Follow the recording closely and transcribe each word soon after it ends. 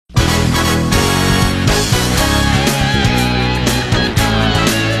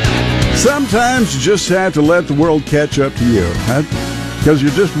Sometimes you just have to let the world catch up to you, because you're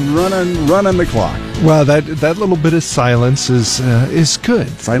just running the clock. Well, that little bit of silence is good.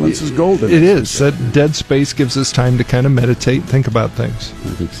 Silence is golden. It is. That dead space gives us time to kind of meditate and think about things.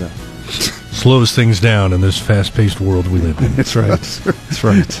 I think so. Slows things down in this fast-paced world we live in. That's right. That's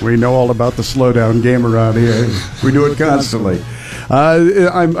right. We know all about the slowdown game around here. We do it constantly.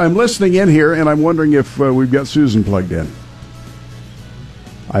 I'm listening in here, and I'm wondering if we've got Susan plugged in.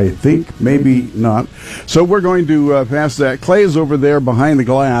 I think maybe not. So we're going to pass that. Clay is over there behind the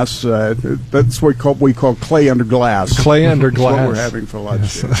glass. That's what we call clay under glass. Clay under glass. That's what we're having for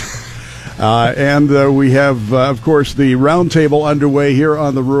lunch. Yes. And we have, of course, the roundtable underway here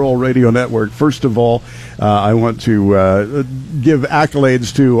on the Rural Radio Network. First of all, I want to give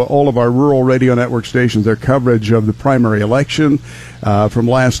accolades to all of our Rural Radio Network stations, their coverage of the primary election from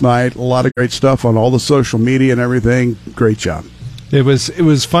last night. A lot of great stuff on all the social media and everything. Great job. It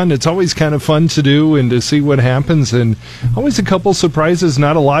was fun. It's always kind of fun to do and to see what happens, and always a couple surprises.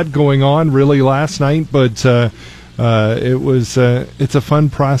 Not a lot going on really last night, but it's a fun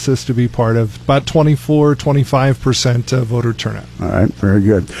process to be part of. About 24-25% voter turnout. All right, very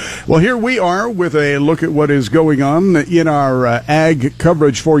good. Well, here we are with a look at what is going on in our ag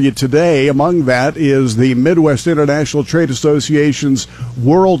coverage for you today. Among that is the Midwest International Trade Association's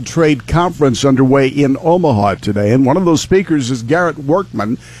World Trade Conference underway in Omaha today. And one of those speakers is Garrett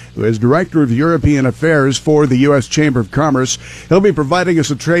Workman, who is Director of European Affairs for the U.S. Chamber of Commerce. He'll be providing us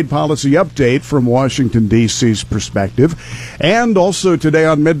a trade policy update from Washington, D.C.'s perspective. And also today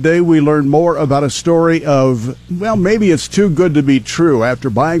on Midday, we learn more about a story of, well, maybe it's too good to be true. After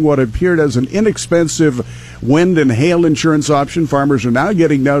buying what appeared as an inexpensive wind and hail insurance option, farmers are now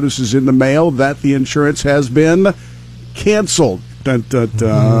getting notices in the mail that the insurance has been canceled. Dun, dun,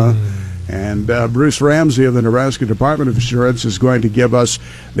 dun. And Bruce Ramsey of the Nebraska Department of Insurance is going to give us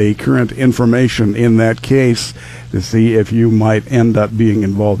the current information in that case to see if you might end up being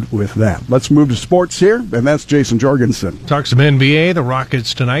involved with that. Let's move to sports here, and that's Jason Jorgensen. Talk some NBA. The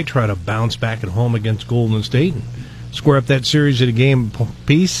Rockets tonight try to bounce back at home against Golden State and square up that series at a game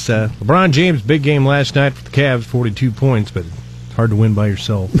piece. LeBron James, big game last night for the Cavs, 42 points, but hard to win by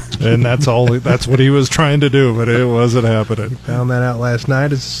yourself. And that's what he was trying to do, but it wasn't happening. Found that out last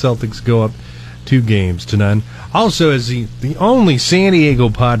night as the Celtics go up 2-0. Also, as the only San Diego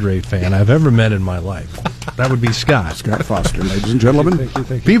Padre fan I've ever met in my life, that would be Scott. Scott Foster, ladies and gentlemen. Thank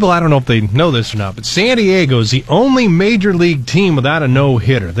you. People, I don't know if they know this or not, but San Diego is the only major league team without a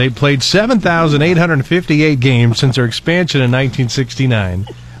no-hitter. They played 7,858 games since their expansion in 1969.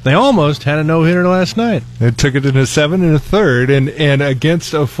 They almost had a no-hitter last night. They took it in a 7 1/3 and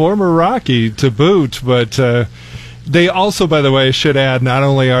against a former Rocky to boot. But they also, by the way, should add, not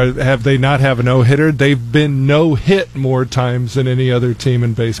only have they not have a no-hitter, they've been no-hit more times than any other team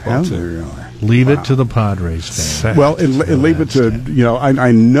in baseball. Leave it to the Padres fan. Well, and leave it to,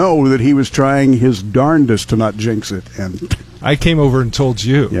 I know that he was trying his darndest to not jinx it. And I came over and told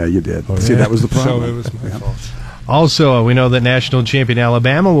you. Yeah, you did. See, that was the problem. So it was my fault. Also, we know that national champion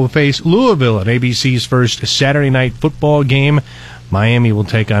Alabama will face Louisville at ABC's first Saturday night football game. Miami will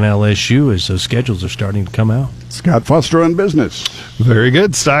take on LSU as those schedules are starting to come out. Scott Foster on business. Very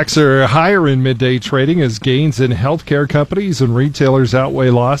good. Stocks are higher in midday trading as gains in healthcare companies and retailers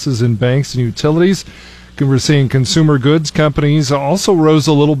outweigh losses in banks and utilities. We're seeing consumer goods companies also rose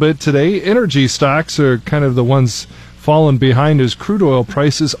a little bit today. Energy stocks are kind of the ones fallen behind as crude oil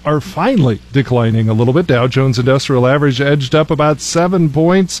prices are finally declining a little bit. Dow Jones Industrial Average edged up about 7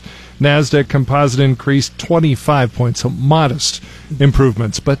 points. NASDAQ Composite increased 25 points. So modest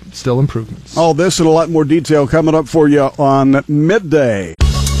improvements, but still improvements. All this and a lot more detail coming up for you on Midday.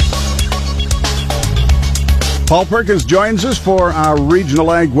 Paul Perkins joins us for our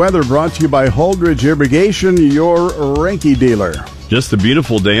Regional Ag Weather, brought to you by Holdridge Irrigation, your Reinke dealer. Just a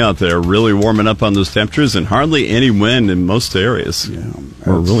beautiful day out there, really warming up on those temperatures and hardly any wind in most areas. Yeah,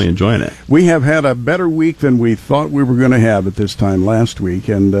 we're really enjoying it. We have had a better week than we thought we were going to have at this time last week.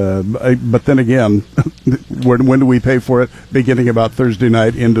 And but then again, when do we pay for it? Beginning about Thursday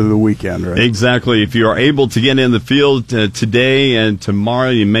night into the weekend, right? Exactly. If you are able to get in the field today and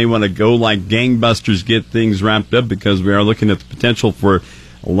tomorrow, you may want to go like gangbusters, get things wrapped up, because we are looking at the potential for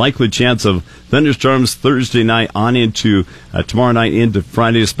a likely chance of thunderstorms Thursday night on into tomorrow night into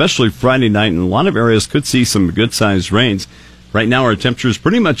Friday, especially Friday night. And a lot of areas could see some good-sized rains. Right now, our temperature is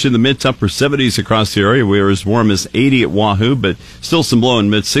pretty much in the mid to upper 70s across the area. We are as warm as 80 at Wahoo, but still some low in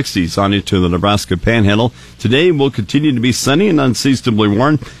mid-60s on into the Nebraska Panhandle. Today will continue to be sunny and unseasonably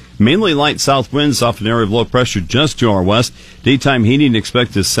warm. Mainly light south winds off an area of low pressure just to our west. Daytime heating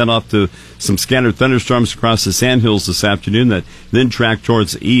expected to set off to some scattered thunderstorms across the Sandhills this afternoon that then track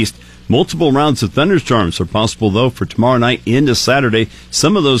towards the east. Multiple rounds of thunderstorms are possible, though, for tomorrow night into Saturday.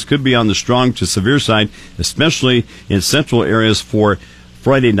 Some of those could be on the strong to severe side, especially in central areas for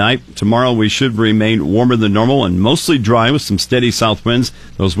Friday night. Tomorrow we should remain warmer than normal and mostly dry with some steady south winds.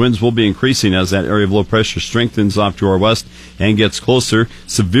 Those winds will be increasing as that area of low pressure strengthens off to our west and gets closer.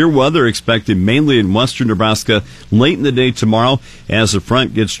 Severe weather expected mainly in western Nebraska late in the day tomorrow as the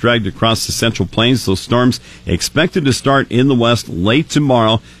front gets dragged across the central plains. Those storms expected to start in the west late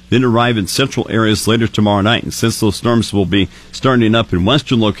tomorrow, then arrive in central areas later tomorrow night. And since those storms will be starting up in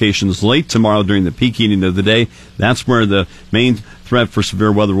western locations late tomorrow during the peak heating of the day, that's where the main threat for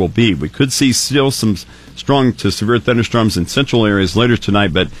severe weather will be. We could see still some strong to severe thunderstorms in central areas later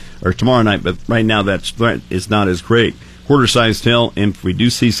tonight, or tomorrow night, but right now that threat is not as great. Quarter-sized hail, and if we do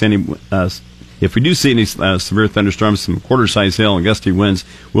see any severe thunderstorms, some quarter-sized hail and gusty winds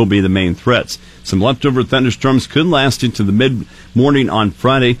will be the main threats. Some leftover thunderstorms could last into the mid-morning on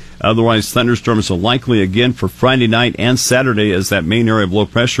Friday. Otherwise, thunderstorms are likely again for Friday night and Saturday as that main area of low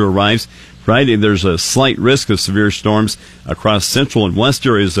pressure arrives. Friday, there's a slight risk of severe storms across central and west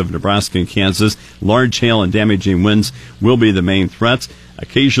areas of Nebraska and Kansas. Large hail and damaging winds will be the main threats.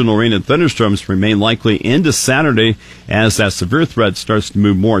 Occasional rain and thunderstorms remain likely into Saturday as that severe threat starts to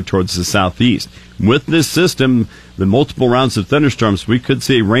move more towards the southeast. With this system, the multiple rounds of thunderstorms, we could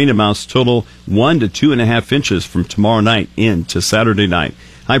see rain amounts total 1 to 2.5 inches from tomorrow night into Saturday night.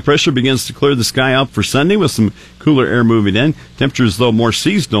 High pressure begins to clear the sky out for Sunday with some cooler air moving in. Temperatures, though, more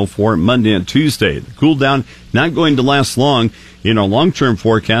seasonal for Monday and Tuesday. The cool down not going to last long. In our long-term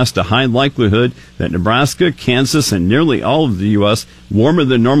forecast, a high likelihood that Nebraska, Kansas, and nearly all of the U.S. warmer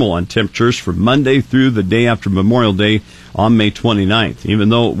than normal on temperatures from Monday through the day after Memorial Day on May 29th. Even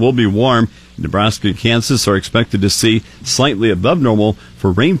though it will be warm, Nebraska and Kansas are expected to see slightly above normal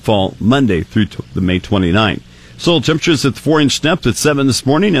for rainfall Monday through the May 29th. Soil temperatures at the 4-inch depth at 7 this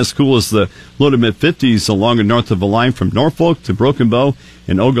morning, as cool as the low to mid-50s along and north of the line from Norfolk to Broken Bow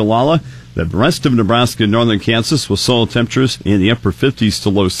and Ogallala. The rest of Nebraska and northern Kansas with soil temperatures in the upper 50s to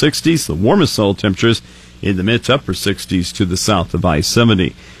low 60s. The warmest soil temperatures in the mid to upper 60s to the south of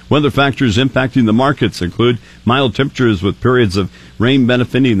I-70. Weather factors impacting the markets include mild temperatures with periods of rain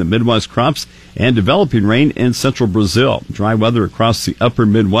benefiting the Midwest crops and developing rain in central Brazil. Dry weather across the upper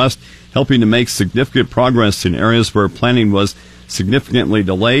Midwest helping to make significant progress in areas where planting was significantly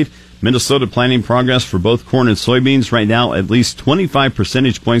delayed. Minnesota planting progress for both corn and soybeans right now at least 25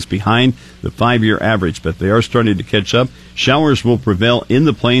 percentage points behind the 5-year average, but they are starting to catch up. Showers will prevail in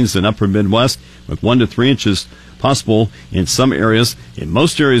the plains and upper Midwest with 1 to 3 inches possible in some areas. In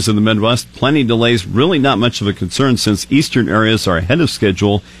most areas of the Midwest, planting delays really not much of a concern since eastern areas are ahead of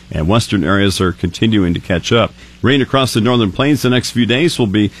schedule and western areas are continuing to catch up. Rain across the northern plains the next few days will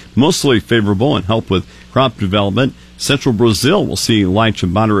be mostly favorable and help with crop development. Central Brazil will see light to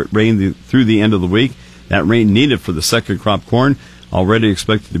moderate rain through the end of the week. That rain needed for the second crop corn, already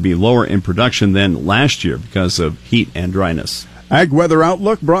expected to be lower in production than last year because of heat and dryness. Ag Weather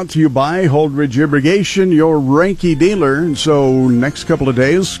Outlook brought to you by Holdridge Irrigation, your Ranky dealer. And so next couple of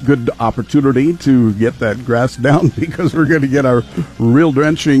days, good opportunity to get that grass down because we're going to get our real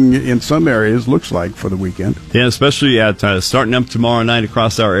drenching in some areas, looks like, for the weekend. Yeah, especially at starting up tomorrow night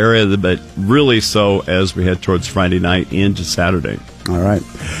across our area, but really so as we head towards Friday night into Saturday. All right.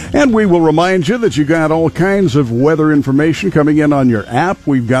 And we will remind you that you got all kinds of weather information coming in on your app.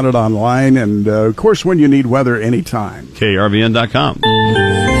 We've got it online. And, of course, when you need weather, anytime. KRVN.com.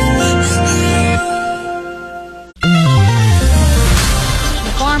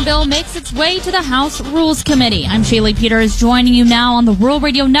 The Farm Bill makes its way to the House Rules Committee. I'm Shaylee Peters joining you now on the Rural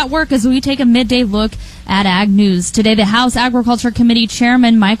Radio Network as we take a midday look at Ag News. Today, the House Agriculture Committee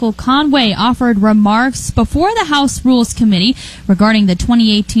Chairman Michael Conway offered remarks before the House Rules Committee regarding the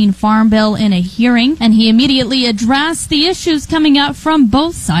 2018 Farm Bill in a hearing, and he immediately addressed the issues coming up from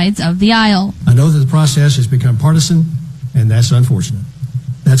both sides of the aisle. I know that the process has become partisan, and that's unfortunate.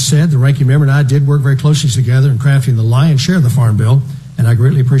 That said, the ranking member and I did work very closely together in crafting the lion's share of the Farm Bill, and I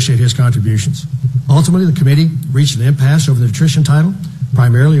greatly appreciate his contributions. Ultimately, the committee reached an impasse over the nutrition title,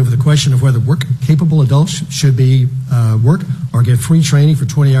 primarily over the question of whether work-capable adults should be work or get free training for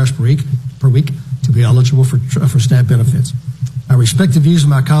 20 hours per week to be eligible for SNAP benefits. I respect the views of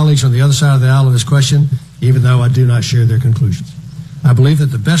my colleagues on the other side of the aisle on this question, even though I do not share their conclusions. I believe that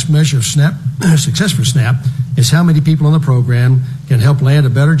the best measure of success for SNAP is how many people on the program can help land a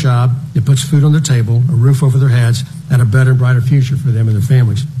better job that puts food on their table, a roof over their heads, and a better and brighter future for them and their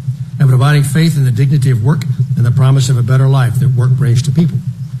families, and providing faith in the dignity of work and the promise of a better life that work brings to people.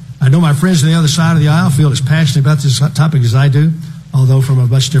 I know my friends on the other side of the aisle feel as passionate about this topic as I do, although from a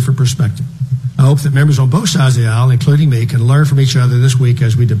much different perspective. I hope that members on both sides of the aisle, including me, can learn from each other this week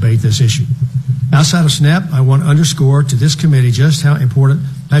as we debate this issue. Outside of SNAP, I want to underscore to this committee just how important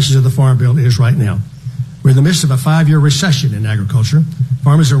passage of the Farm Bill is right now. We're in the midst of a 5-year recession in agriculture.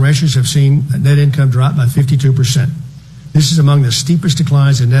 Farmers and ranchers have seen net income drop by 52%. This is among the steepest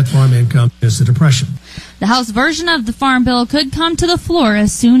declines in net farm income since the Depression. The House version of the Farm Bill could come to the floor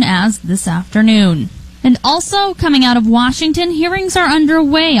as soon as this afternoon. And also, coming out of Washington, hearings are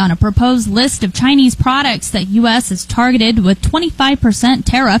underway on a proposed list of Chinese products that U.S. has targeted with 25%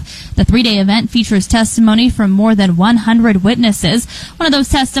 tariff. The 3-day event features testimony from more than 100 witnesses. One of those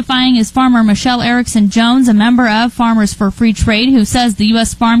testifying is farmer Michelle Erickson Jones, a member of Farmers for Free Trade, who says the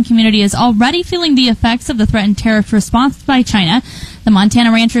U.S. farm community is already feeling the effects of the threatened tariff response by China. The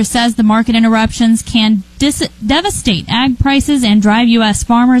Montana rancher says the market interruptions can devastate ag prices and drive U.S.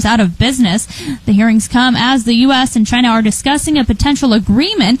 farmers out of business. The hearings come as the U.S. and China are discussing a potential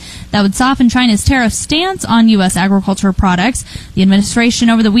agreement that would soften China's tariff stance on U.S. agriculture products. The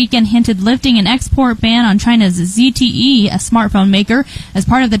administration over the weekend hinted lifting an export ban on China's ZTE, a smartphone maker, as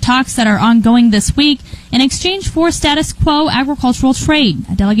part of the talks that are ongoing this week in exchange for status quo agricultural trade.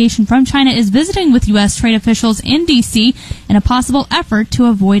 A delegation from China is visiting with U.S. trade officials in D.C. in a possible effort to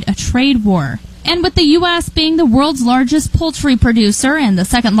avoid a trade war. And with the U.S. being the world's largest poultry producer and the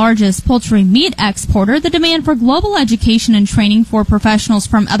second largest poultry meat exporter, the demand for global education and training for professionals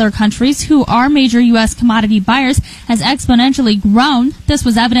from other countries who are major U.S. commodity buyers has exponentially grown. This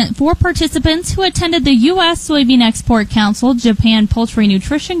was evident for participants who attended the U.S. Soybean Export Council Japan Poultry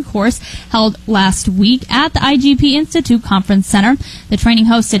Nutrition course held last week at the IGP Institute Conference Center. The training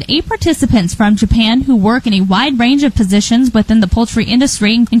hosted 8 participants from Japan who work in a wide range of positions within the poultry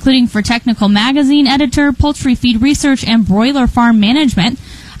industry, including for technical magazine editor, poultry feed research, and broiler farm management.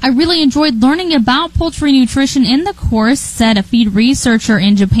 I really enjoyed learning about poultry nutrition in the course, said a feed researcher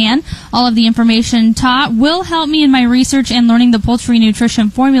in Japan. All of the information taught will help me in my research, and learning the poultry nutrition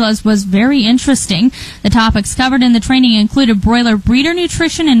formulas was very interesting. The topics covered in the training included broiler breeder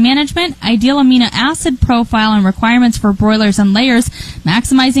nutrition and management, ideal amino acid profile and requirements for broilers and layers,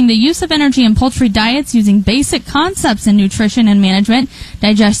 maximizing the use of energy in poultry diets using basic concepts in nutrition and management,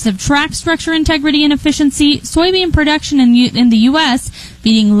 digestive tract structure integrity and efficiency, soybean production in the U.S.,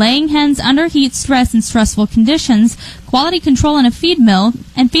 feeding laying hens under heat stress and stressful conditions, quality control in a feed mill,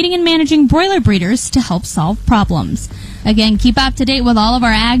 and feeding and managing broiler breeders to help solve problems. Again, keep up to date with all of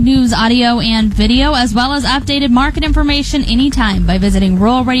our Ag News audio and video, as well as updated market information anytime by visiting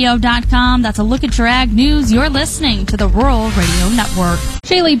ruralradio.com. That's a look at your Ag News. You're listening to the Rural Radio Network.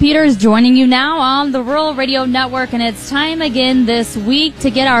 Shaylee Peters joining you now on the Rural Radio Network, and it's time again this week to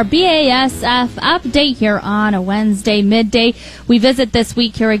get our BASF update here on a Wednesday midday. We visit this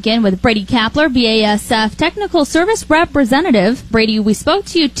week here again with Brady Kapler, BASF Technical Service Representative. Brady, we spoke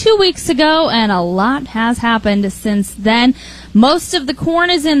to you 2 weeks ago, and a lot has happened since then. Most of the corn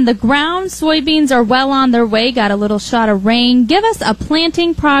is in the ground. Soybeans are well on their way. Got a little shot of rain. Give us a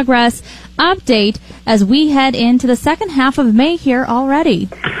planting progress update as we head into the second half of May here already.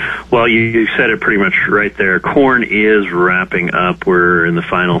 Well, you said it pretty much right there. Corn is wrapping up. We're in the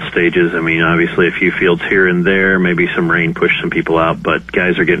final stages. I mean, obviously a few fields here and there, maybe some rain pushed some people out, but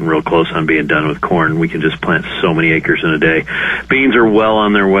guys are getting real close on being done with corn. We can just plant so many acres in a day. Beans are well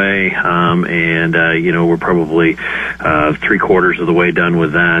on their way, we're probably 3/4 of the way done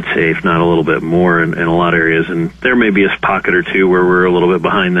with that, if not a little bit more in a lot of areas. And there may be a pocket or two where we're a little bit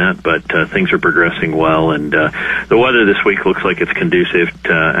behind that, but things are progressing well. And the weather this week looks like it's conducive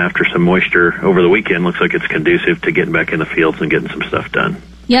to, after some moisture over the weekend, looks like it's conducive to getting back in the fields and getting some stuff done.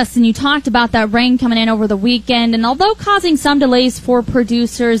 Yes, and you talked about that rain coming in over the weekend, and although causing some delays for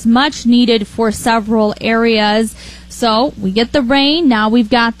producers, much needed for several areas. So we get the rain, now we've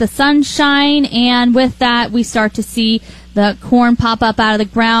got the sunshine, and with that we start to see the corn pop up out of the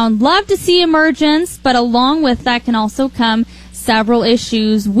ground. Love to see emergence, but along with that can also come several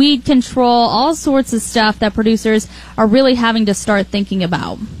issues, weed control, all sorts of stuff that producers are really having to start thinking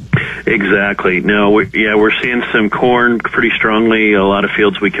about. Exactly. No, we're seeing some corn pretty strongly. A lot of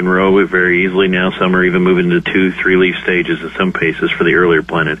fields we can row it very easily now. Some are even moving to 2-3 leaf stages in some cases for the earlier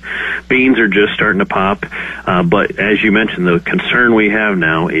planted. Beans are just starting to pop. But as you mentioned, the concern we have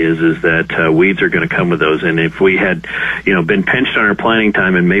now is that weeds are going to come with those. And if we had, been pinched on our planting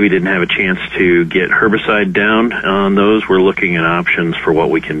time and maybe didn't have a chance to get herbicide down on those, we're looking at options for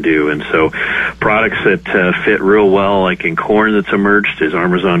what we can do. And so products that fit real well, like in corn that's emerged, is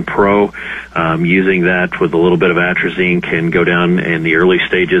Armazon Pro. grow. Using that with a little bit of atrazine can go down in the early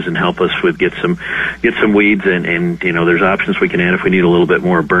stages and help us with get some weeds, and there's options we can add if we need a little bit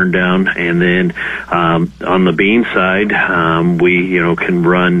more burn down. And then on the bean side, we can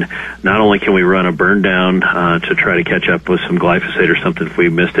run, not only can we run a burn down to try to catch up with some glyphosate or something if we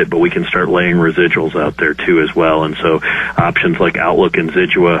missed it, but we can start laying residuals out there too as well. And so options like Outlook and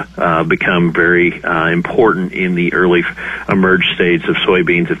Zidua become very important in the early emerge stage of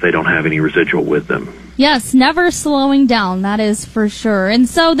soybeans if they don't have any residual with them. Yes, never slowing down, that is for sure. And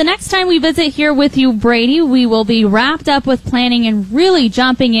so the next time we visit here with you, Brady, we will be wrapped up with planning and really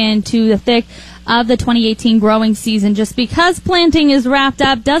jumping into the thick of the 2018 growing season. Just because planting is wrapped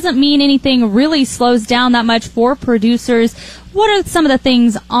up doesn't mean anything really slows down that much for producers. What are some of the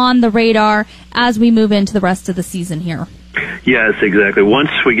things on the radar as we move into the rest of the season here? Yes, exactly.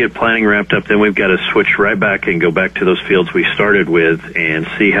 Once we get planting wrapped up, then we've got to switch right back and go back to those fields we started with and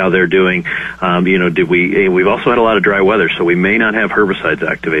see how they're doing. We've also had a lot of dry weather, so we may not have herbicides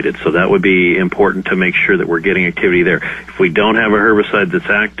activated. So that would be important to make sure that we're getting activity there. If we don't have a herbicide that's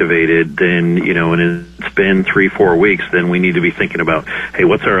activated, then, and it's been 3-4 weeks, then we need to be thinking about, hey,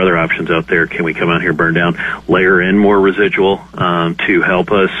 what's our other options out there? Can we come out here, burn down, layer in more residual to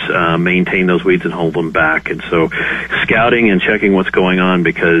help us maintain those weeds and hold them back? And so scouting and checking what's going on,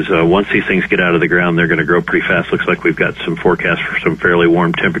 because once these things get out of the ground, they're going to grow pretty fast. Looks like we've got some forecasts for some fairly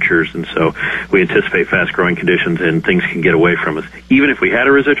warm temperatures, and so we anticipate fast growing conditions and things can get away from us. Even if we had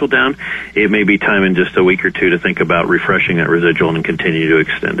a residual down, it may be time in just a week or two to think about refreshing that residual and continue to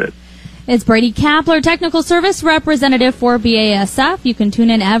extend it. It's Brady Kapler, Technical Service Representative for BASF. You can tune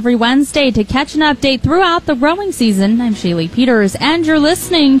in every Wednesday to catch an update throughout the growing season. I'm Shaylee Peters, and you're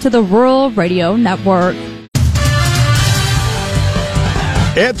listening to the Rural Radio Network.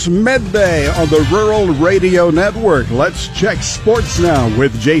 It's midday on the Rural Radio Network. Let's check sports now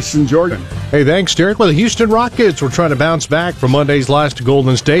with Jason Jordan. Hey, thanks, Derek. Well, the Houston Rockets were trying to bounce back from Monday's loss to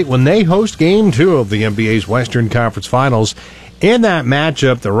Golden State when they host Game 2 of the NBA's Western Conference Finals. In that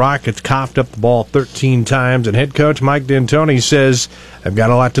matchup, the Rockets coughed up the ball 13 times, and head coach Mike D'Antoni says they've got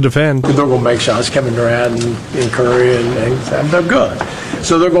a lot to defend. They're going to make shots. Kevin Durant and Curry, and they're good.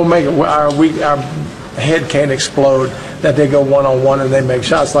 So they're going to make it. Our head can't explode that they go one-on-one and they make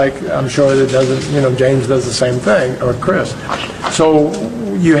shots, like I'm sure that doesn't, James does the same thing, or Chris. So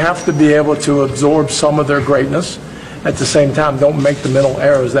you have to be able to absorb some of their greatness. At the same time, don't make the mental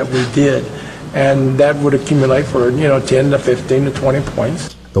errors that we did. And that would accumulate for, 10 to 15 to 20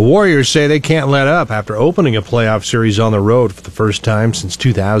 points. The Warriors say they can't let up after opening a playoff series on the road for the first time since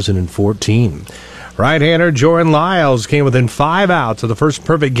 2014. Right-hander Jordan Lyles came within 5 outs of the first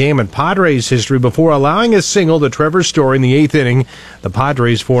perfect game in Padres history before allowing a single to Trevor Story in the 8th inning, the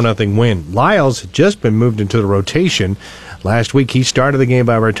Padres' 4-0 win. Lyles had just been moved into the rotation. Last week, he started the game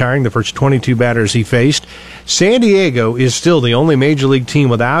by retiring the first 22 batters he faced. San Diego is still the only Major League team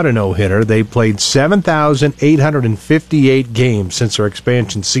without a no-hitter. They played 7,858 games since their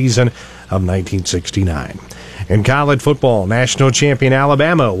expansion season of 1969. In college football, national champion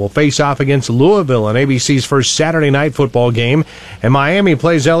Alabama will face off against Louisville in ABC's first Saturday night football game, and Miami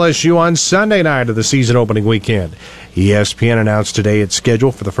plays LSU on Sunday night of the season-opening weekend. ESPN announced today its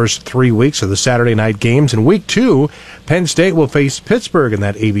schedule for the first 3 weeks of the Saturday night games. In Week 2, Penn State will face Pittsburgh in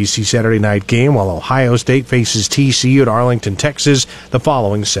that ABC Saturday night game, while Ohio State faces TCU at Arlington, Texas, the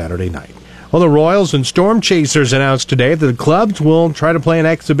following Saturday night. Well, the Royals and Storm Chasers announced today that the clubs will try to play an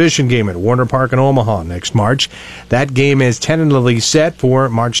exhibition game at Warner Park in Omaha next March. That game is tentatively set for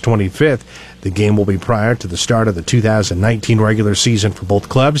March 25th. The game will be prior to the start of the 2019 regular season for both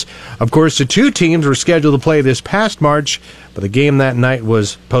clubs. Of course, the two teams were scheduled to play this past March, but the game that night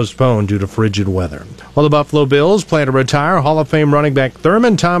was postponed due to frigid weather. Well, the Buffalo Bills plan to retire Hall of Fame running back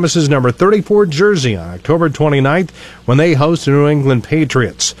Thurman Thomas's number 34 jersey on October 29th when they host the New England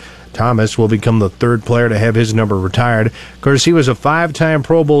Patriots. Thomas will become the third player to have his number retired. Of course, he was a 5-time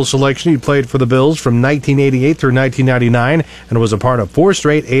Pro Bowl selection. He played for the Bills from 1988 through 1999 and was a part of 4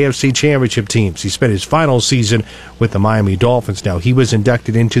 straight AFC Championship teams. He spent his final season with the Miami Dolphins. Now, he was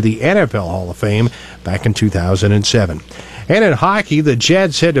inducted into the NFL Hall of Fame back in 2007. And in hockey, the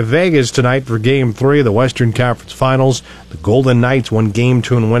Jets head to Vegas tonight for Game 3 of the Western Conference Finals. The Golden Knights won Game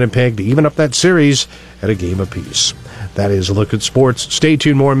 2 in Winnipeg to even up that series at a game apiece. That is a look at sports. Stay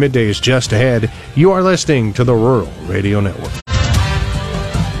tuned, more midday is just ahead. You are listening to the Rural Radio Network.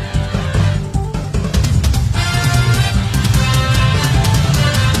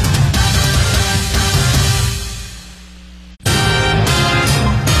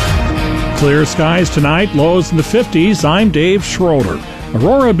 Clear skies tonight, lows in the 50s. I'm Dave Schroeder.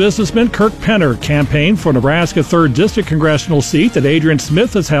 Aurora businessman Kirk Penner campaigned for Nebraska 3rd District congressional seat that Adrian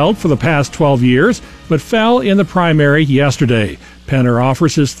Smith has held for the past 12 years, but fell in the primary yesterday. Penner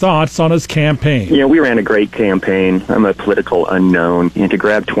offers his thoughts on his campaign. We ran a great campaign. I'm a political unknown. And to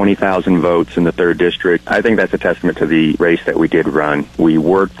grab 20,000 votes in the 3rd District, I think that's a testament to the race that we did run. We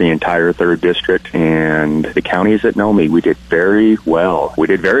worked the entire 3rd District, and the counties that know me, we did very well. We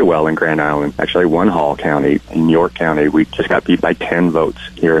did very well in Grand Island. Actually, won Hall County. In York County, we just got beat by 10 votes.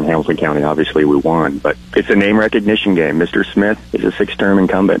 Here in Hamilton County, obviously, we won. But it's a name recognition game. Mr. Smith is a 6th-term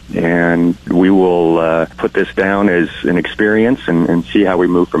incumbent, and we will put this down as an experience and see how we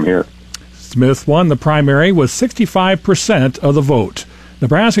move from here. Smith won the primary with 65% of the vote.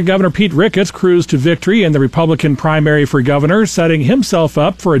 Nebraska Governor Pete Ricketts cruised to victory in the Republican primary for governor, setting himself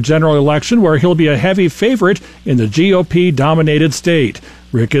up for a general election where he'll be a heavy favorite in the GOP-dominated state.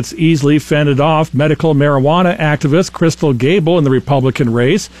 Ricketts easily fended off medical marijuana activist Crystal Gable in the Republican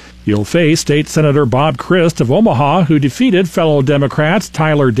race. He'll face State Senator Bob Christ of Omaha, who defeated fellow Democrats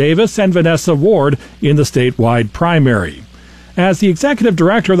Tyler Davis and Vanessa Ward in the statewide primary. As the executive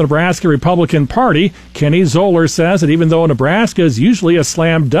director of the Nebraska Republican Party, Kenny Zoller says that even though Nebraska is usually a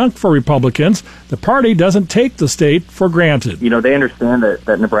slam dunk for Republicans, the party doesn't take the state for granted. They understand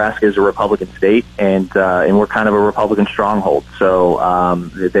that Nebraska is a Republican state, and we're kind of a Republican stronghold. So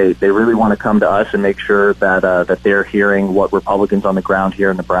they really want to come to us and make sure that they're hearing what Republicans on the ground here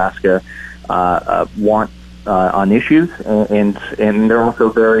in Nebraska want on issues, and they're also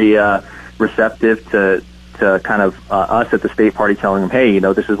very receptive to kind of us at the state party telling them, hey,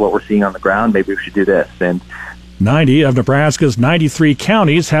 this is what we're seeing on the ground, maybe we should do this. And 90 of Nebraska's 93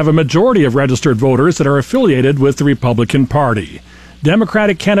 counties have a majority of registered voters that are affiliated with the Republican Party.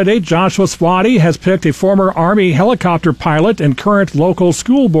 Democratic candidate Joshua Swati has picked a former Army helicopter pilot and current local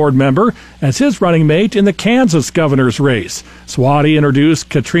school board member as his running mate in the Kansas governor's race. Swati introduced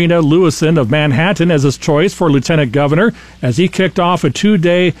Katrina Lewison of Manhattan as his choice for lieutenant governor as he kicked off a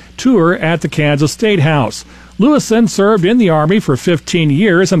 2-day tour at the Kansas State House. Lewison served in the Army for 15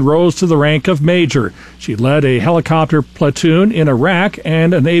 years and rose to the rank of major. She led a helicopter platoon in Iraq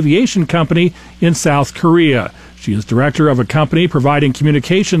and an aviation company in South Korea. She is director of a company providing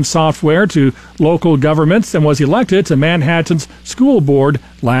communication software to local governments and was elected to Manhattan's school board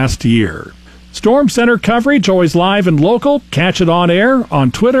last year. Storm Center coverage always live and local. Catch it on air, on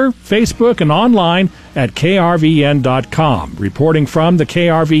Twitter, Facebook, and online at krvn.com. Reporting from the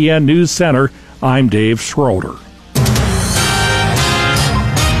KRVN News Center, I'm Dave Schroeder.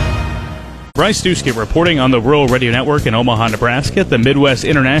 Bryce Dusky reporting on the Rural Radio Network in Omaha, Nebraska at the Midwest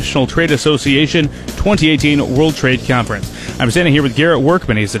International Trade Association 2018 World Trade Conference. I'm standing here with Garrett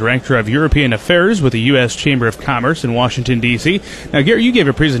Workman. He's the Director of European Affairs with the U.S. Chamber of Commerce in Washington, D.C. Now, Garrett, you gave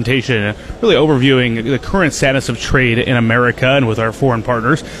a presentation really overviewing the current status of trade in America and with our foreign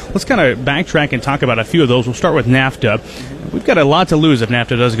partners. Let's kind of backtrack and talk about a few of those. We'll start with NAFTA. We've got a lot to lose if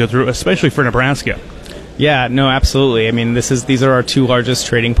NAFTA does go through, especially for Nebraska. Yeah, no, absolutely. I mean, these are our two largest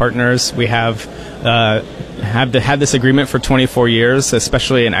trading partners. We have had this agreement for 24 years,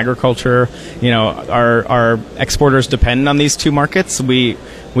 especially in agriculture. Our exporters depend on these two markets. We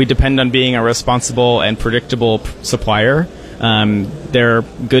depend on being a responsible and predictable supplier. They're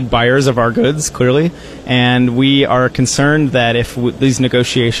good buyers of our goods, clearly, and we are concerned that if these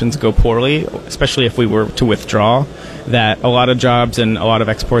negotiations go poorly, especially if we were to withdraw, that a lot of jobs and a lot of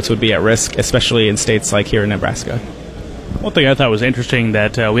exports would be at risk, especially in states like here in Nebraska. One thing I thought was interesting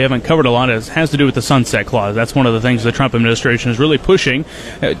that we haven't covered a lot has to do with the Sunset Clause. That's one of the things the Trump administration is really pushing.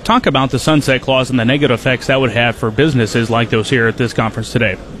 Talk about the Sunset Clause and the negative effects that would have for businesses like those here at this conference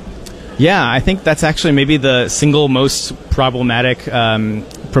today. Yeah, I think that's actually maybe the single most problematic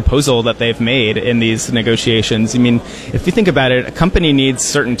proposal that they've made in these negotiations. I mean, if you think about it, a company needs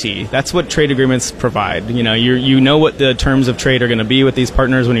certainty. That's what trade agreements provide. You know what the terms of trade are going to be with these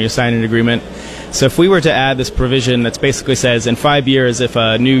partners when you sign an agreement. So if we were to add this provision that basically says in 5 years, if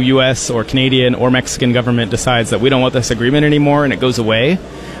a new U.S. or Canadian or Mexican government decides that we don't want this agreement anymore and it goes away,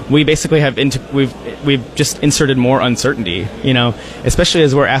 we basically have we've just inserted more uncertainty, especially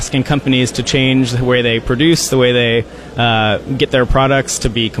as we're asking companies to change the way they produce, the way they get their products to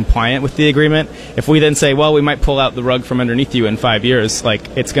be compliant with the agreement. If we then say, well, we might pull out the rug from underneath you in 5 years,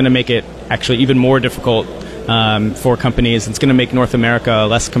 it's going to make it actually even more difficult for companies. It's going to make North America a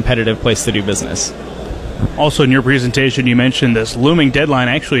less competitive place to do business. Also, in your presentation, you mentioned this looming deadline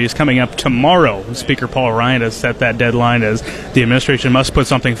actually is coming up tomorrow. Speaker Paul Ryan has set that deadline as the administration must put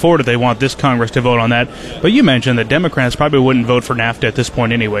something forward if they want this Congress to vote on that. But you mentioned that Democrats probably wouldn't vote for NAFTA at this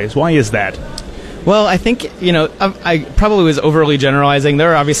point anyways. Why is that? Well, I think, I probably was overly generalizing.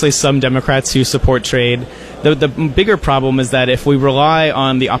 There are obviously some Democrats who support trade. The bigger problem is that if we rely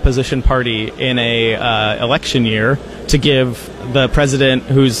on the opposition party in a election year to give the president,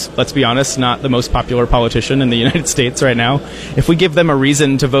 who's, let's be honest, not the most popular politician in the United States right now, if we give them a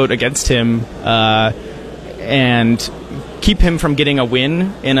reason to vote against him and keep him from getting a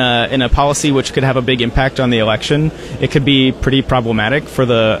win in a policy which could have a big impact on the election, it could be pretty problematic for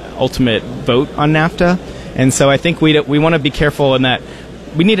the ultimate vote on NAFTA. And so I think we want to be careful in that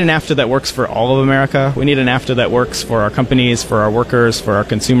we need a NAFTA that works for all of America. We need a NAFTA that works for our companies, for our workers, for our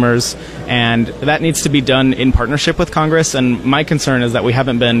consumers, and that needs to be done in partnership with Congress. And my concern is that we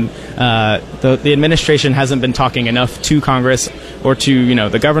haven't been, the administration hasn't been talking enough to Congress or to,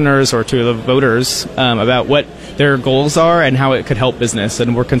 the governors or to the voters about what their goals are and how it could help business.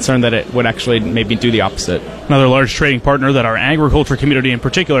 And we're concerned that it would actually maybe do the opposite. Another large trading partner that our agriculture community in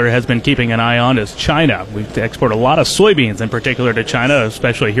particular has been keeping an eye on is China. We export a lot of soybeans in particular to China,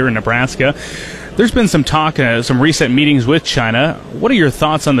 especially here in Nebraska. There's been some talk, some recent meetings with China. What are your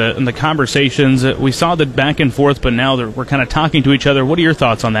thoughts on the conversations? We saw the back and forth, but now we're kind of talking to each other. What are your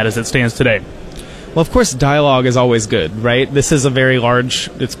thoughts on that as it stands today? Well, of course, dialogue is always good, right? This is a very large,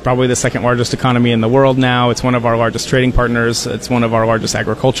 it's probably the second largest economy in the world now. It's one of our largest trading partners. It's one of our largest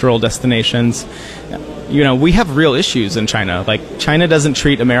agricultural destinations. We have real issues in China. Like, China doesn't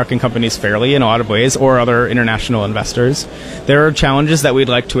treat American companies fairly in a lot of ways, or other international investors. There are challenges that we'd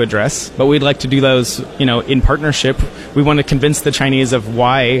like to address, but we'd like to do those, in partnership. We want to convince the Chinese of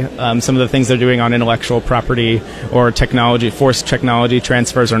why some of the things they're doing on intellectual property or technology, forced technology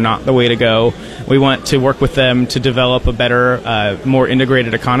transfers are not the way to go. We want to work with them to develop a better, more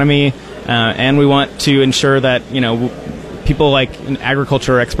integrated economy, and we want to ensure that, people like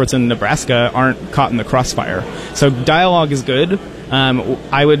agriculture experts in Nebraska aren't caught in the crossfire. So dialogue is good.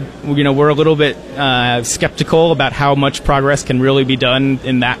 We're a little bit skeptical about how much progress can really be done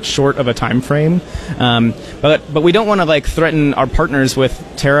in that short of a time frame. But we don't want to threaten our partners with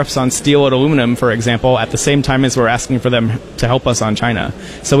tariffs on steel and aluminum, for example, at the same time as we're asking for them to help us on China.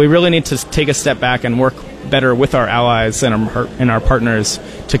 So we really need to take a step back and work better with our allies and our partners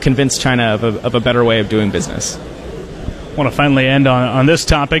to convince China of a better way of doing business. I want to finally end on this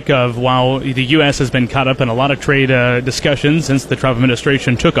topic of, while the U.S. has been caught up in a lot of trade discussions since the Trump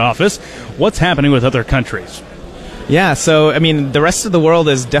administration took office, what's happening with other countries? Yeah, so, the rest of the world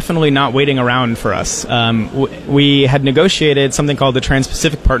is definitely not waiting around for us. We had negotiated something called the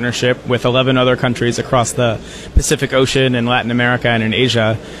Trans-Pacific Partnership with 11 other countries across the Pacific Ocean in Latin America and in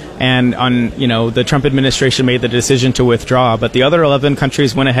Asia. And the Trump administration made the decision to withdraw, but the other 11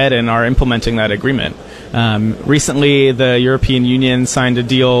 countries went ahead and are implementing that agreement. Recently, the European Union signed a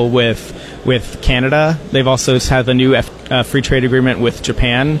deal with Canada. They've also had a new free trade agreement with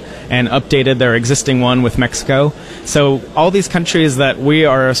Japan and updated their existing one with Mexico. So all these countries that we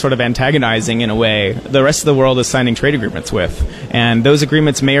are sort of antagonizing in a way, the rest of the world is signing trade agreements with. And those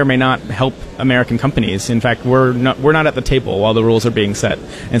agreements may or may not help American companies. In fact, we're not at the table while the rules are being set.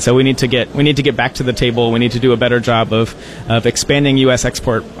 And so we need to get back to the table. We need to do a better job of expanding U.S.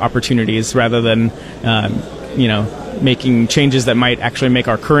 export opportunities rather than making changes that might actually make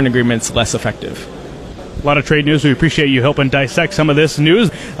our current agreements less effective. A lot of trade news. We appreciate you helping dissect some of this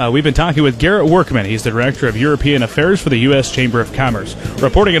news. We've been talking with Garrett Workman. He's the Director of European Affairs for the U.S. Chamber of Commerce.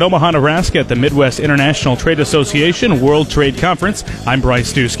 Reporting in Omaha, Nebraska at the Midwest International Trade Association World Trade Conference, I'm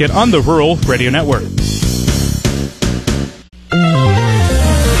Bryce Duskett on the Rural Radio Network.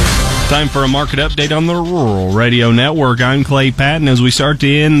 Time for a market update on the Rural Radio Network. I'm Clay Patton. As we start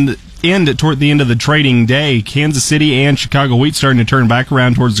to end toward the end of the trading day, Kansas City and Chicago wheat starting to turn back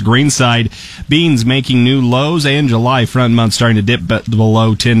around towards the green side. Beans making new lows, and July front month starting to dip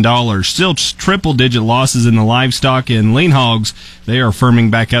below $10. Still triple-digit losses in the livestock and lean hogs. They are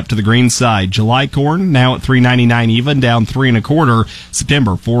firming back up to the green side. July corn now at $3.99 even, down 3 1/4.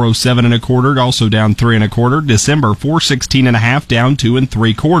 September $4.07 1/4, also down 3 1/4. December $4.16 1/2, down 2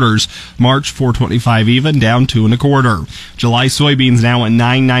 3/4. March $4.25 even, down 2 1/4. July soybeans now at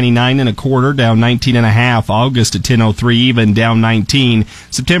 $9.99 1/4, down 19 1/2. August at $10.03 even, down 19.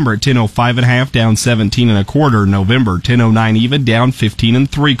 September at $10.05 1/2, down 17 1/4. November $10.09 even, down 15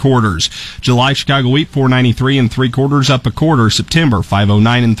 3/4. July Chicago wheat $4.93 3/4, up 1/4. September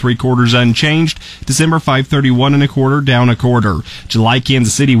 $5.09 3/4 unchanged. December $5.31 1/4, down 1/4. July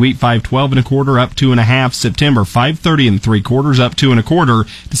Kansas City wheat $5.12 1/4, up 2 1/2. September $5.30 3/4, up 2 1/4.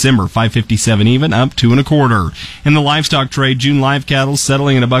 December $5.57 even, up 2 1/4. In the livestock trade, June live cattle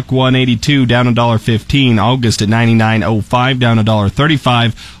settling at $1.82, down $1.15. August at $99.05, down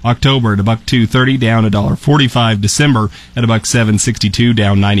 $1.35. October at $2.30, down $1.45. December at $7.62,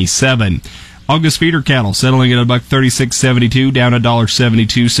 down 97. August feeder cattle settling at $1.3672, down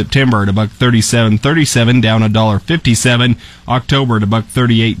 $1.72. September at $1.3737, down $1.57. October at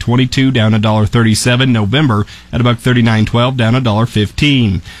 $1.3822, down $1.37. November at $1.3912, down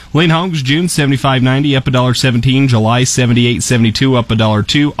 $1.15. Lean hogs June 75.90, up $1.17. July 78.72, up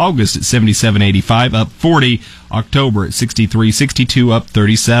 $1.02. August at 77.85, up 40. October at 63.62, up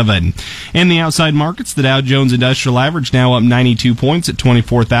 37. In the outside markets, the Dow Jones Industrial Average now up 92 points at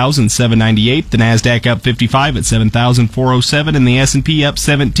 24,798. The Nasdaq up 55 at 7,407, and the S&P up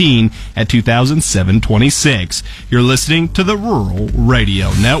 17 at 2,726. You're listening to the Rural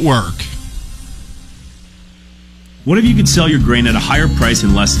Radio Network. What if you could sell your grain at a higher price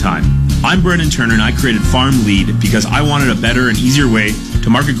in less time? I'm Brendan Turner, and I created Farm Lead because I wanted a better and easier way to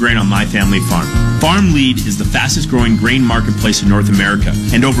market grain on my family farm. Farm Lead is the fastest growing grain marketplace in North America,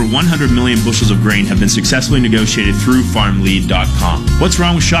 and over 100 million bushels of grain have been successfully negotiated through farmlead.com. What's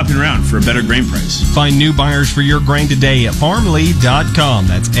wrong with shopping around for a better grain price? Find new buyers for your grain today at farmlead.com.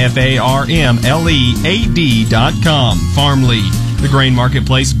 That's FARMLEAD.com. Farm Lead, the grain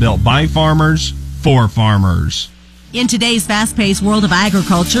marketplace built by farmers for farmers. In today's fast-paced world of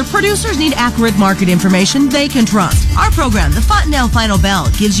agriculture, producers need accurate market information they can trust. Our program, The Fontenelle Final Bell,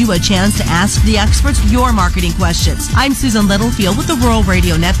 gives you a chance to ask the experts your marketing questions. I'm Susan Littlefield with the Rural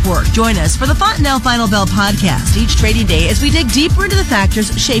Radio Network. Join us for the Fontenelle Final Bell podcast each trading day as we dig deeper into the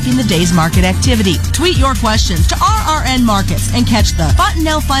factors shaping the day's market activity. Tweet your questions to RRN Markets and catch the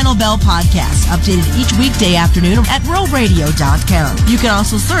Fontenelle Final Bell podcast, updated each weekday afternoon at ruralradio.com. You can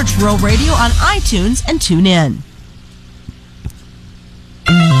also search Rural Radio on iTunes and tune in.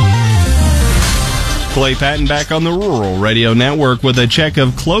 Clay Patton back on the Rural Radio Network with a check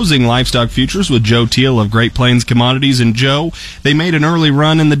of closing livestock futures with Joe Teal of Great Plains Commodities. And Joe, they made an early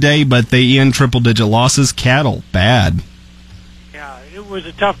run in the day, but they end triple-digit losses. Cattle, bad. Yeah, it was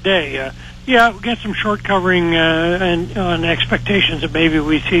a tough day. We got some short covering and on expectations that maybe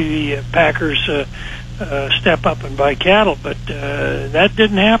we see the Packers step up and buy cattle, but that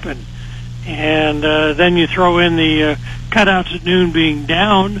didn't happen. And then you throw in the cutouts at noon being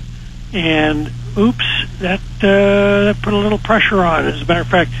down, and oops, that put a little pressure on. As a matter of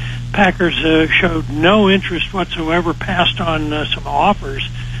fact, Packers showed no interest whatsoever, passed on some offers,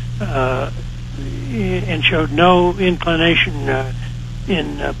 and showed no inclination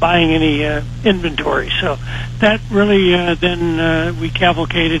in buying any inventory. So that really then we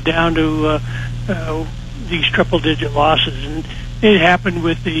cavalcaded down to these triple-digit losses, and it happened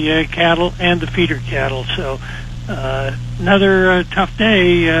with the cattle and the feeder cattle. So another tough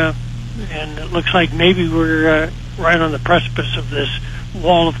day, and it looks like maybe we're right on the precipice of this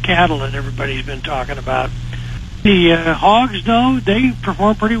wall of cattle that everybody's been talking about. The hogs, though, they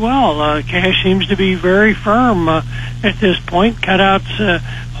perform pretty well. Cash seems to be very firm at this point. Cutouts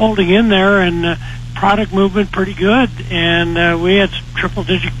holding in there, and product movement pretty good. And we had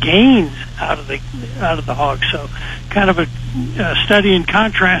triple-digit gains out of the hogs. So kind of a study in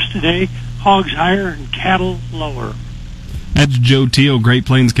contrast today. Hogs higher and cattle lower. That's Joe Teal, Great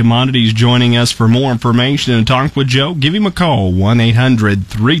Plains Commodities, joining us for more information and talk with Joe. Give him a call,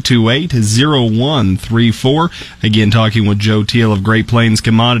 1-800-328-0134. Again, talking with Joe Teal of Great Plains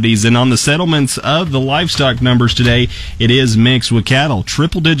Commodities. And on the settlements of the livestock numbers today, it is mixed with cattle.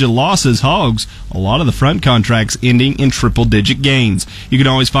 Triple-digit losses, hogs, a lot of the front contracts ending in triple-digit gains. You can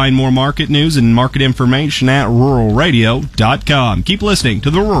always find more market news and market information at ruralradio.com. Keep listening to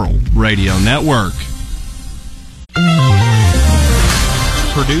the Rural Radio Network.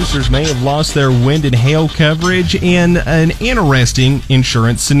 Producers may have lost their wind and hail coverage in an interesting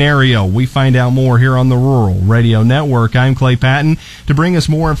insurance scenario. We find out more here on the Rural Radio Network. I'm Clay Patton. To bring us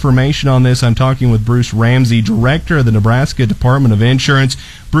more information on this, I'm talking with Bruce Ramsey, Director of the Nebraska Department of Insurance.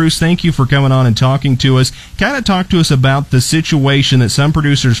 Bruce, thank you for coming on and talking to us. Kind of talk to us about the situation that some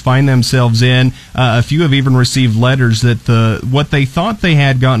producers find themselves in. A few have even received letters that what they thought they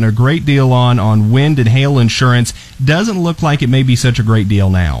had gotten a great deal on wind and hail insurance doesn't look like it may be such a great deal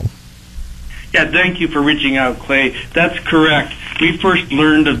now. Yeah, thank you for reaching out, Clay. That's correct. We first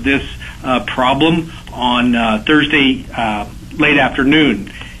learned of this problem on Thursday late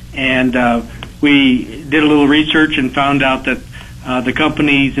afternoon, and we did a little research and found out that the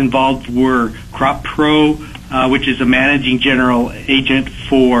companies involved were Crop Pro, which is a managing general agent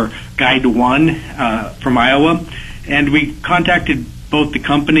for Guide One from Iowa, and we contacted both the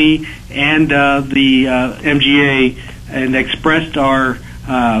company and the MGA and expressed our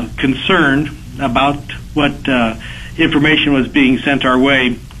concern about what information was being sent our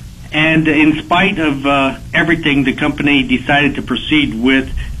way. And in spite of everything, the company decided to proceed with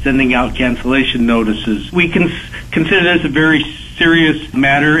sending out cancellation notices. We can consider this a very serious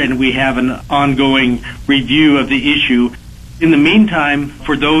matter, and we have an ongoing review of the issue. In the meantime,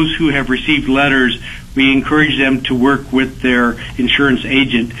 for those who have received letters, we encourage them to work with their insurance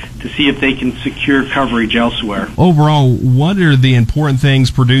agent to see if they can secure coverage elsewhere. Overall, what are the important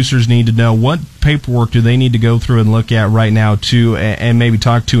things producers need to know? What paperwork do they need to go through and look at right now and maybe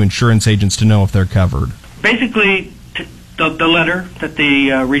talk to insurance agents to know if they're covered? Basically, the letter that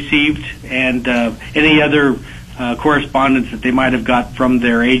they received and any other correspondence that they might have got from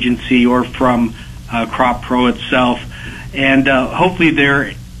their agency or from Crop Pro itself. And hopefully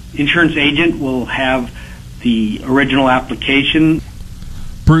their insurance agent will have the original application.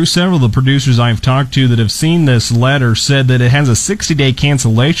 Bruce, several of the producers I've talked to that have seen this letter said that it has a 60-day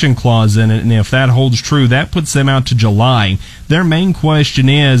cancellation clause in it, and if that holds true, that puts them out to July. Their main question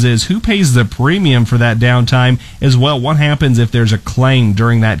is who pays the premium for that downtime, as well, what happens if there's a claim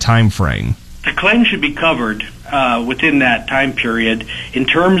during that time frame? The claim should be covered within that time period. In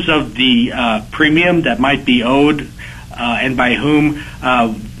terms of the premium that might be owed and by whom,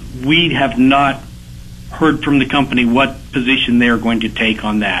 we have not heard from the company what position they are going to take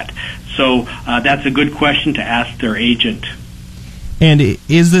on that. So that's a good question to ask their agent. And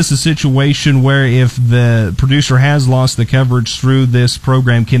is this a situation where if the producer has lost the coverage through this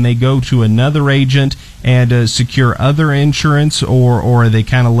program, can they go to another agent and secure other insurance, or are they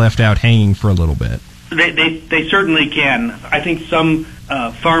kind of left out hanging for a little bit? They certainly can. I think some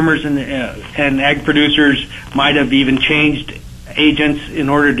farmers and ag producers might have even changed agents in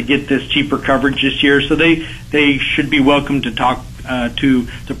order to get this cheaper coverage this year, so they should be welcome to talk to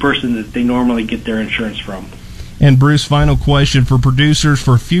the person that they normally get their insurance from. And Bruce, final question for producers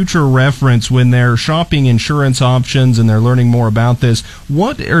for future reference when they're shopping insurance options and they're learning more about this,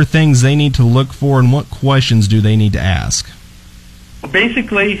 what are things they need to look for and what questions do they need to ask?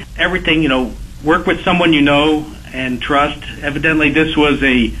 Basically, everything, work with someone you know and trust. Evidently, this was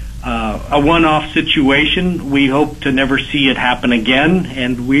a one-off situation. We hope to never see it happen again,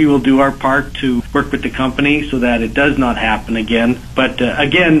 and we will do our part to work with the company so that it does not happen again. But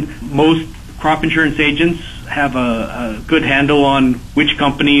again, most crop insurance agents have a good handle on which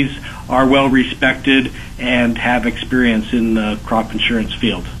companies are well respected and have experience in the crop insurance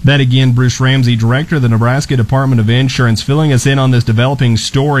field. That again, Bruce Ramsey, Director of the Nebraska Department of Insurance, filling us in on this developing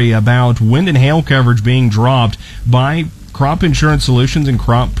story about wind and hail coverage being dropped by Crop Insurance Solutions and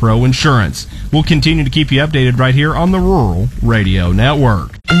Crop Pro Insurance. We'll continue to keep you updated right here on the Rural Radio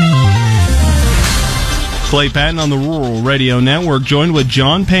Network. Clay Patton on the Rural Radio Network, joined with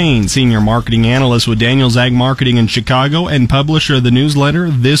John Payne, Senior Marketing Analyst with Daniels Ag Marketing in Chicago and publisher of the newsletter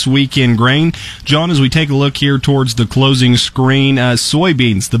This Week in Grain. John, as we take a look here towards the closing screen,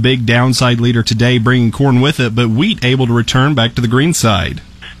 soybeans, the big downside leader today, bringing corn with it, but wheat able to return back to the green side.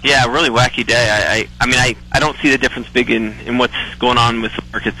 Yeah, really wacky day. I don't see the difference big in what's going on with the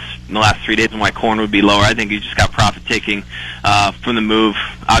markets in the last 3 days and why corn would be lower. I think you just got profit taking from the move.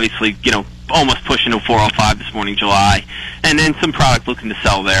 Obviously, almost pushing to 405 this morning, July, and then some product looking to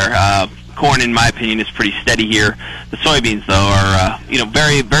sell there. Corn, in my opinion, is pretty steady here. The soybeans, though, are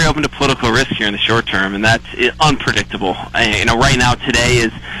very, very open to political risk here in the short term, and that's unpredictable. Right now, today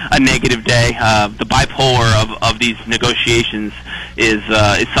is a negative day. The bipolar of these negotiations is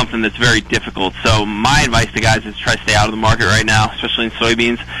something that's very difficult. So my advice to guys is try to stay out of the market right now, especially in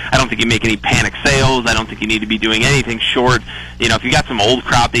soybeans. I don't think you make any panic sales. I don't think you need to be doing anything short. If you got some old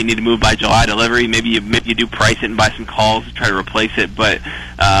crop that you need to move by July delivery, maybe you do price it and buy some calls to try to replace it. But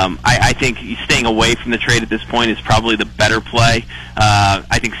I think staying away from the trade at this point is probably the better play.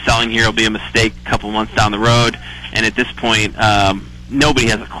 I think selling here will be a mistake a couple months down the road. And at this point, nobody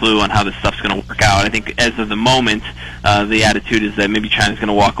has a clue on how this stuff's going to work out. I think as of the moment, the attitude is that maybe China's going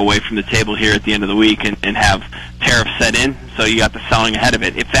to walk away from the table here at the end of the week and have tariffs set in, so you got the selling ahead of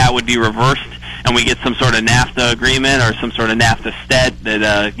it. If that would be reversed and we get some sort of NAFTA agreement or some sort of NAFTA stead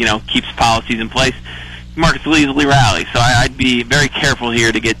that keeps policies in place, markets will easily rally. So I'd be very careful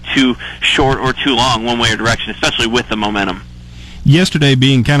here to get too short or too long one way or direction, especially with the momentum. Yesterday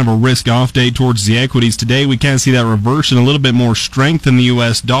being kind of a risk-off day towards the equities, today we kind of see that reverse and a little bit more strength in the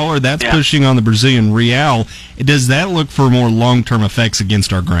U.S. dollar. That's pushing on the Brazilian real. Does that look for more long-term effects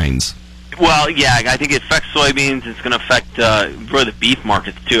against our grains? Well, yeah, I think it affects soybeans. It's going to affect really the beef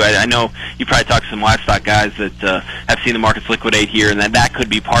markets, too. I know you probably talked to some livestock guys that have seen the markets liquidate here, and that could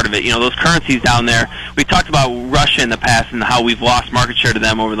be part of it. Those currencies down there, we talked about Russia in the past and how we've lost market share to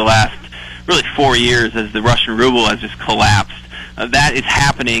them over the last really 4 years as the Russian ruble has just collapsed. That is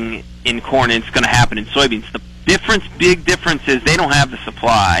happening in corn, and it's going to happen in soybeans. The big difference is they don't have the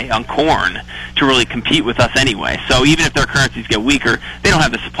supply on corn to really compete with us anyway. So even if their currencies get weaker, they don't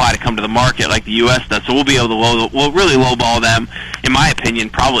have the supply to come to the market like the U.S. does. So we'll be able to we'll really lowball them, in my opinion,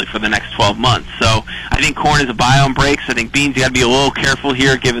 probably for the next 12 months. So I think corn is a buy on breaks. I think beans, you got to be a little careful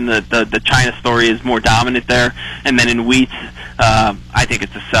here, given the China story is more dominant there. And then in wheat, I think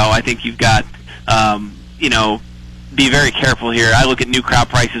it's a sell. I think you've got, be very careful here. I look at new crop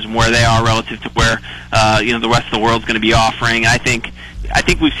prices and where they are relative to where the rest of the world's going to be offering. I think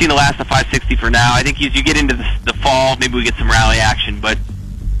we've seen the last of 560 for now. I think as you get into the fall, maybe we get some rally action, but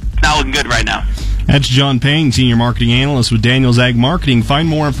it's not looking good right now. That's John Payne, Senior Marketing Analyst with Daniels Ag Marketing. Find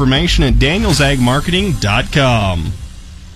more information at danielsagmarketing.com.